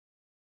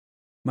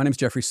My name is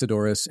Jeffrey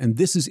Sidoris, and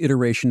this is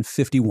Iteration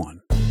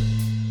 51.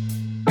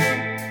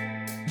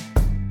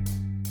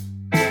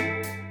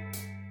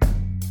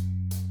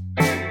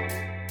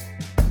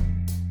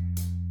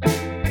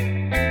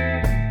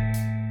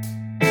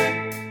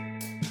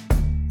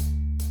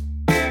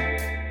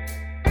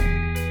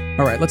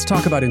 All right, let's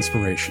talk about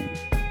inspiration.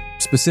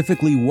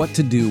 Specifically, what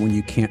to do when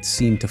you can't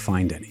seem to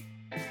find any.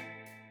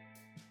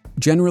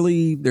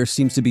 Generally, there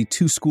seems to be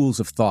two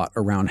schools of thought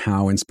around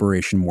how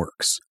inspiration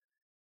works.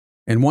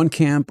 In one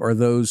camp are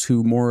those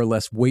who more or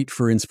less wait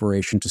for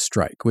inspiration to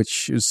strike,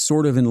 which is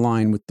sort of in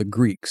line with the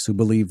Greeks, who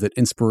believed that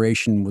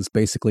inspiration was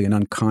basically an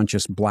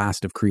unconscious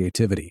blast of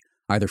creativity,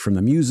 either from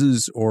the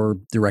muses or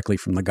directly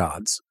from the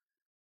gods.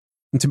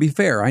 And to be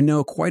fair, I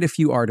know quite a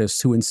few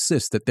artists who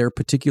insist that their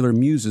particular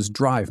muses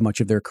drive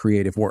much of their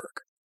creative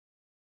work.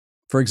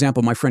 For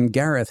example, my friend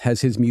Gareth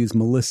has his muse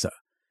Melissa,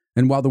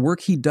 and while the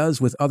work he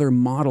does with other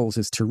models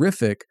is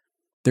terrific,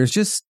 there's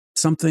just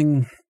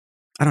something,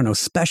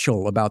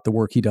 special about the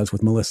work he does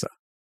with Melissa.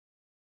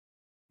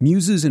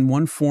 Muses in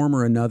one form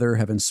or another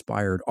have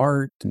inspired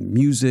art and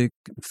music,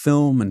 and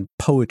film and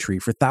poetry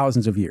for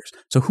thousands of years,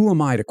 so who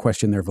am I to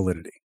question their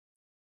validity?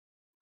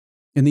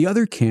 In the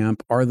other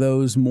camp are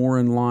those more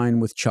in line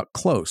with Chuck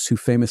Close, who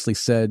famously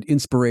said,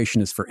 "Inspiration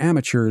is for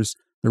amateurs,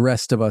 the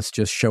rest of us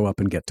just show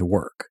up and get to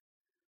work."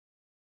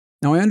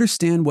 Now, I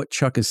understand what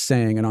Chuck is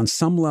saying, and on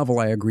some level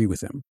I agree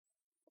with him.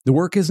 The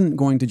work isn't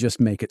going to just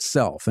make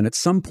itself, and at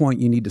some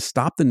point you need to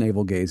stop the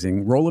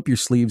navel-gazing, roll up your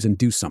sleeves, and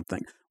do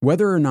something,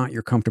 whether or not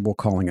you're comfortable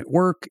calling it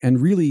work, and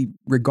really,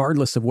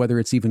 regardless of whether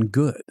it's even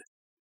good.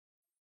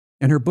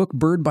 In her book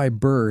Bird by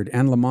Bird,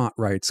 Anne Lamott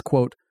writes,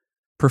 quote,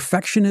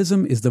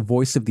 "Perfectionism is the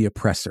voice of the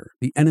oppressor,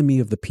 the enemy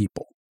of the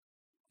people.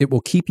 It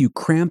will keep you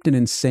cramped and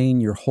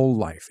insane your whole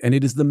life, and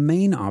it is the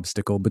main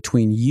obstacle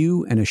between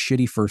you and a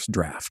shitty first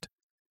draft.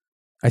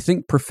 I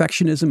think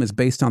perfectionism is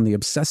based on the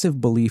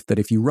obsessive belief that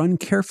if you run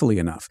carefully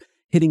enough,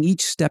 hitting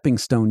each stepping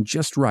stone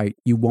just right,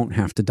 you won't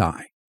have to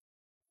die.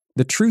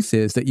 The truth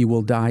is that you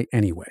will die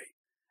anyway,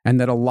 and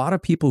that a lot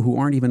of people who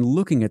aren't even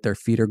looking at their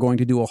feet are going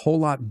to do a whole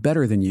lot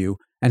better than you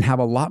and have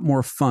a lot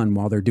more fun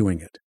while they're doing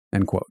it."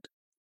 End quote.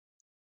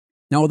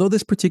 Now, although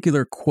this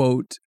particular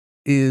quote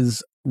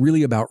is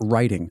really about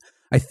writing,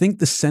 I think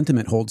the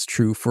sentiment holds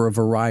true for a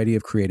variety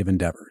of creative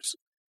endeavors.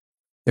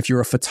 If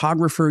you're a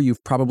photographer,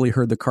 you've probably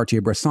heard the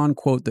Cartier-Bresson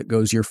quote that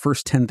goes, "Your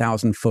first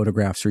 10,000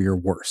 photographs are your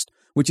worst,"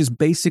 which is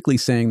basically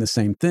saying the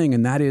same thing,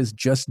 and that is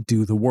just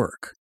do the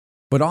work.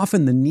 But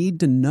often the need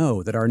to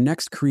know that our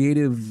next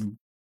creative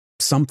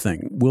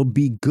something will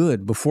be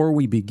good before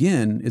we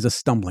begin is a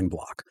stumbling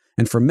block.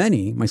 And for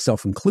many,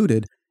 myself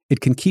included, it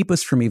can keep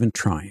us from even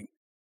trying.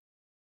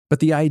 But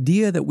the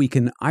idea that we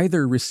can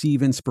either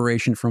receive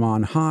inspiration from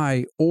on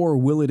high or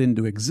will it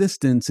into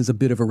existence is a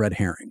bit of a red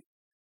herring.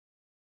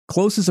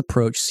 Close's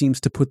approach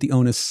seems to put the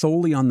onus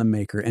solely on the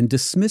maker and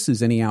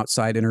dismisses any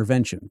outside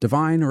intervention,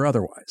 divine or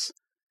otherwise.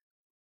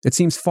 It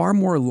seems far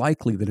more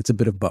likely that it's a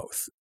bit of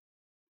both.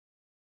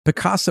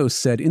 Picasso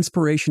said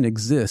inspiration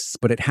exists,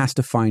 but it has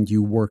to find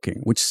you working,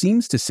 which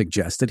seems to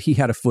suggest that he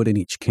had a foot in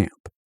each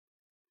camp.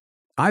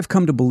 I've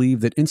come to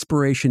believe that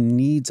inspiration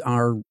needs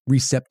our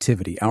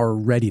receptivity, our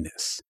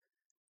readiness.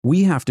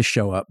 We have to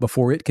show up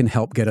before it can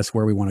help get us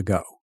where we want to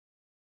go.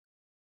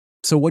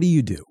 So what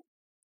do?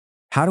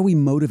 How do we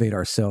motivate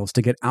ourselves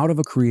to get out of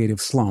a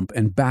creative slump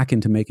and back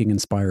into making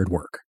inspired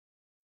work?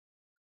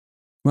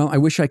 Well, I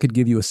wish I could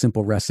give you a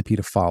simple recipe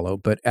to follow,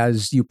 but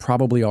as you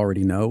probably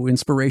already know,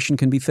 inspiration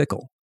can be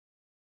fickle.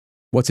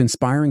 What's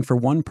inspiring for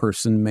one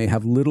person may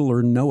have little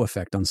or no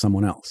effect on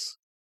someone else.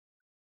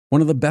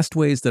 One of the best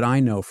ways that I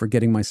know for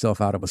getting myself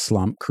out of a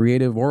slump,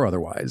 creative or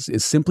otherwise,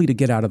 is simply to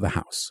get out of the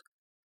house.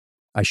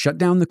 I shut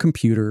down the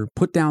computer,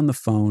 put down the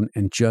phone,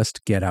 and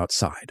just get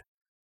outside.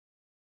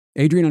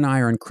 Adrian and I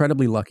are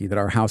incredibly lucky that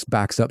our house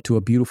backs up to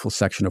a beautiful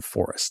section of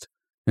forest.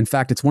 In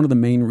fact, it's one of the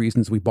main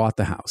reasons we bought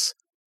the house.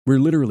 We're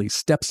literally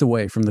steps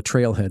away from the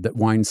trailhead that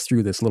winds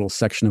through this little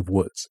section of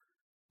woods.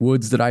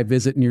 Woods that I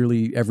visit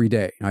nearly every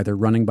day, either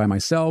running by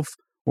myself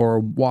or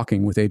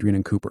walking with Adrian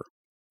and Cooper.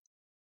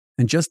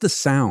 And just the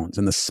sounds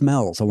and the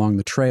smells along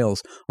the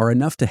trails are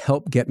enough to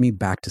help get me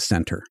back to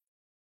center.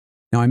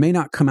 Now, I may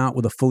not come out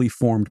with a fully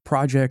formed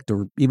project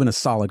or even a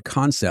solid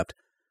concept,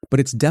 but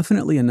it's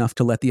definitely enough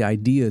to let the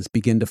ideas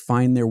begin to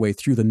find their way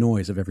through the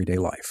noise of everyday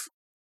life.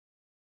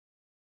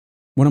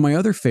 One of my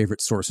other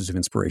favorite sources of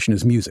inspiration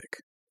is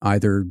music,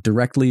 either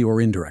directly or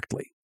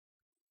indirectly.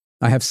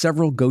 I have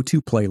several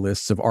go-to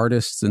playlists of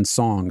artists and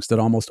songs that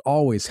almost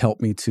always help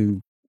me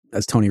to,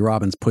 as Tony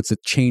Robbins puts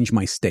it, change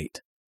my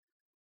state.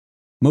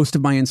 Most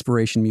of my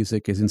inspiration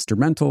music is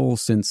instrumental,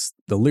 since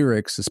the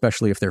lyrics,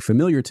 especially if they're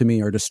familiar to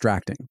me, are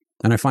distracting,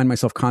 and I find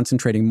myself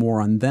concentrating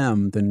more on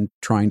them than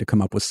trying to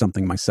come up with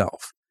something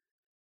myself.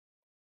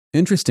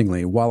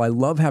 Interestingly, while I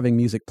love having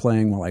music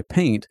playing while I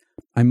paint,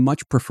 I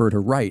much prefer to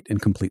write in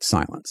complete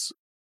silence.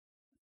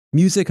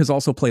 Music has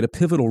also played a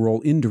pivotal role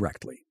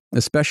indirectly,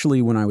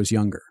 especially when I was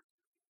younger.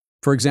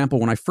 For example,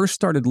 when I first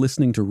started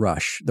listening to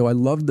Rush, though I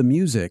loved the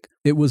music,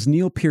 it was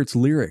Neil Peart's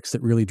lyrics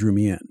that really drew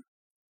me in.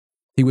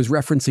 He was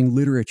referencing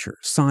literature,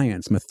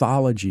 science,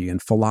 mythology,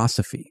 and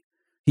philosophy.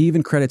 He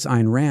even credits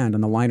Ayn Rand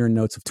on the liner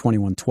notes of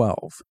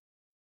 2112.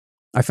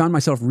 I found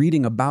myself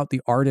reading about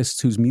the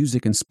artists whose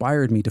music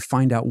inspired me to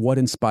find out what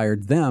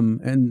inspired them,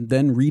 and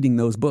then reading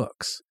those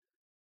books.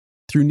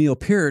 Through Neil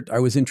Peart, I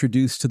was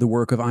introduced to the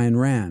work of Ayn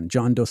Rand,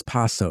 John Dos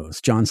Passos,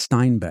 John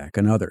Steinbeck,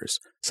 and others,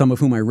 some of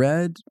whom I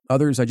read,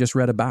 others I just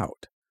read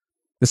about.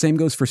 The same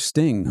goes for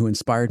Sting, who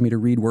inspired me to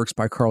read works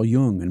by Carl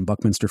Jung and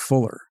Buckminster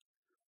Fuller.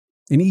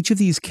 In each of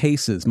these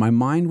cases, my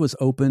mind was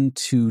open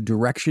to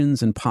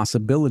directions and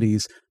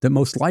possibilities that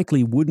most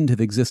likely wouldn't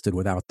have existed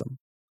without them.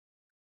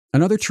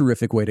 Another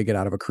terrific way to get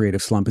out of a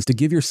creative slump is to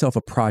give yourself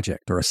a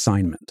project or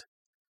assignment.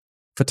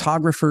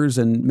 Photographers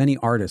and many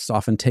artists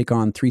often take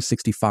on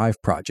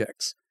 365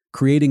 projects,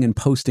 creating and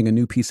posting a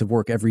new piece of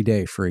work every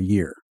day for a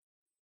year.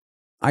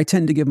 I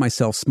tend to give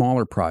myself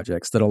smaller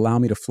projects that allow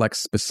me to flex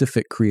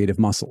specific creative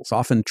muscles,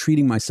 often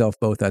treating myself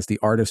both as the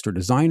artist or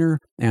designer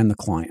and the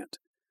client.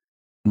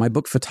 My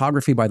book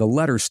Photography by the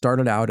Letter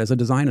started out as a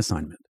design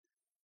assignment.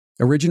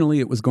 Originally,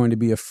 it was going to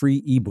be a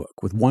free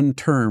ebook with one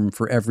term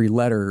for every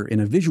letter in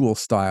a visual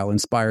style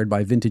inspired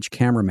by vintage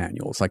camera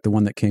manuals like the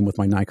one that came with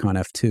my Nikon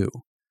F2.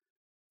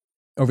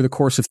 Over the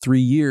course of 3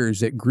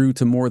 years, it grew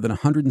to more than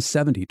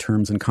 170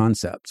 terms and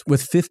concepts,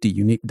 with 50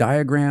 unique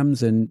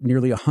diagrams and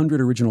nearly 100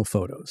 original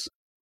photos.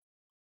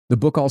 The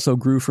book also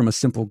grew from a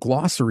simple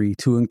glossary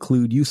to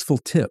include useful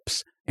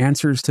tips,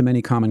 answers to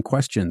many common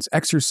questions,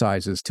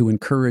 exercises to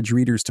encourage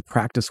readers to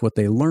practice what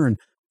they learn,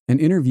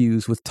 and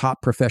interviews with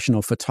top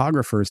professional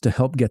photographers to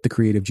help get the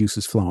creative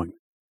juices flowing.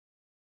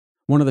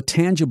 One of the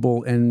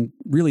tangible and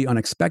really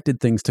unexpected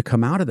things to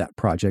come out of that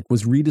project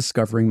was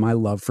rediscovering my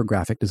love for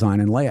graphic design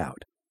and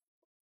layout.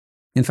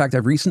 In fact,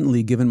 I've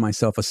recently given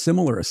myself a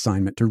similar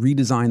assignment to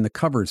redesign the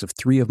covers of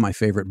 3 of my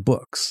favorite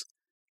books.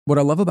 What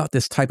I love about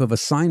this type of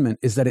assignment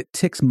is that it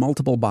ticks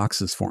multiple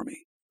boxes for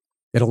me.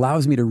 It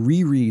allows me to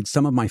reread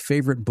some of my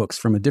favorite books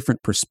from a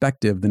different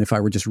perspective than if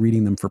I were just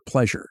reading them for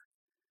pleasure.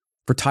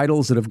 For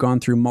titles that have gone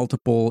through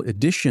multiple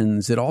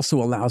editions, it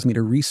also allows me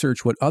to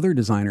research what other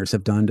designers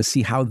have done to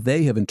see how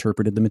they have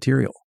interpreted the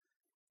material.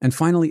 And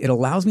finally, it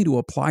allows me to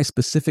apply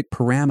specific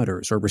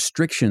parameters or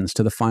restrictions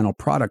to the final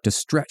product to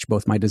stretch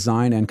both my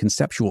design and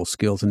conceptual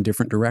skills in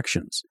different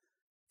directions.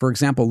 For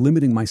example,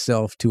 limiting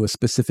myself to a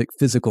specific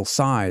physical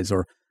size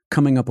or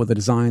coming up with a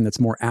design that's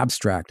more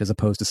abstract as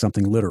opposed to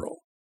something literal.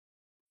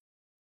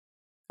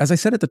 As I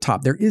said at the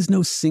top, there is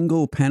no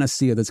single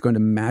panacea that's going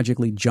to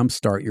magically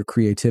jumpstart your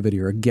creativity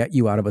or get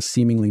you out of a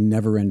seemingly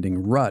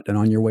never-ending rut and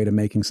on your way to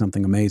making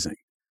something amazing.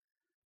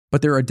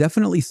 But there are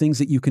definitely things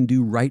that you can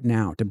do right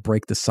now to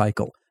break the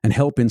cycle and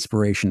help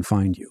inspiration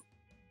find you.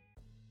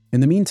 In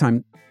the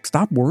meantime,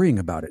 stop worrying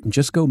about it and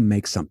just go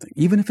make something,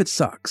 even if it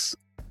sucks.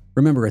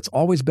 Remember, it's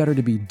always better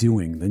to be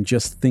doing than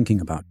just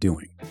thinking about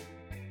doing.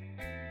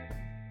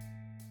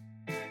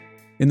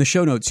 In the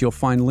show notes, you'll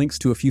find links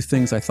to a few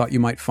things I thought you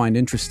might find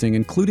interesting,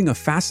 including a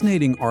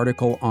fascinating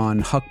article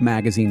on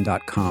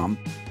huckmagazine.com.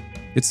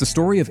 It's the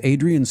story of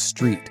Adrian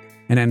Street,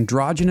 an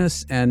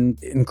androgynous and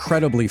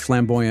incredibly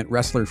flamboyant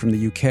wrestler from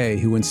the UK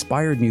who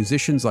inspired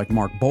musicians like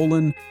Mark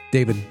Bolan,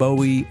 David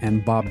Bowie,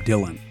 and Bob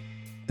Dylan.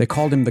 They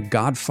called him the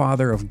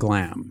godfather of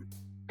glam.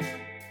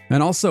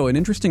 And also, an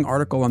interesting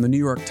article on the New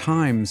York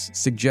Times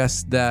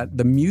suggests that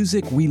the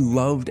music we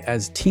loved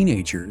as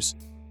teenagers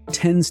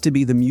tends to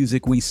be the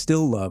music we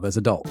still love as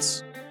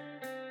adults.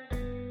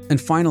 And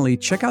finally,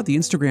 check out the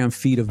Instagram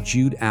feed of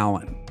Jude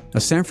Allen,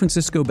 a San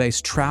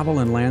Francisco-based travel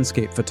and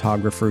landscape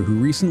photographer who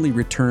recently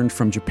returned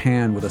from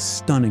Japan with a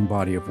stunning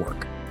body of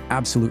work.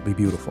 Absolutely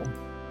beautiful.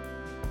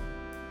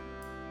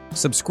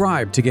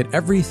 Subscribe to get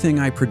everything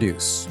I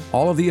produce,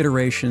 all of the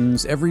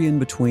iterations, every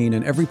in-between,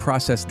 and every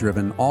process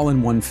driven, all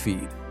in one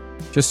feed.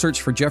 Just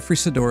search for Jeffrey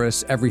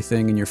Sadoris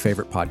Everything in your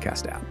favorite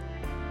podcast app.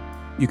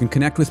 You can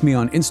connect with me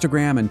on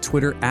Instagram and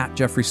Twitter at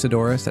Jeffrey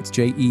Sadoris, that's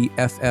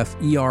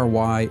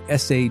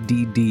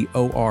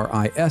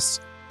JeffreySadoris,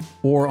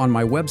 or on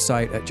my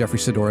website at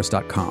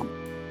jeffreysadoris.com.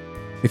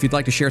 If you'd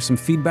like to share some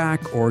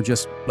feedback or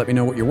just let me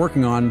know what you're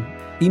working on,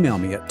 email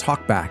me at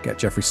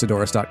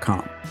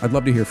talkback@jeffreysadoris.com. I'd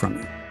love to hear from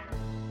you.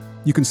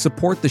 You can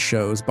support the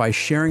shows by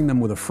sharing them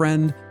with a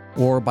friend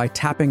or by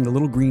tapping the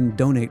little green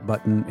donate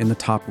button in the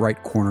top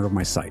right corner of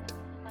my site.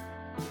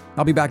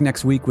 I'll be back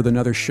next week with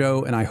another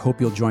show, and I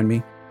hope you'll join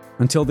me.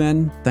 Until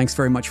then, thanks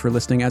very much for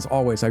listening. As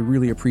always, I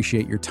really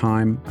appreciate your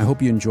time. I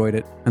hope you enjoyed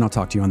it, and I'll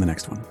talk to you on the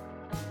next one.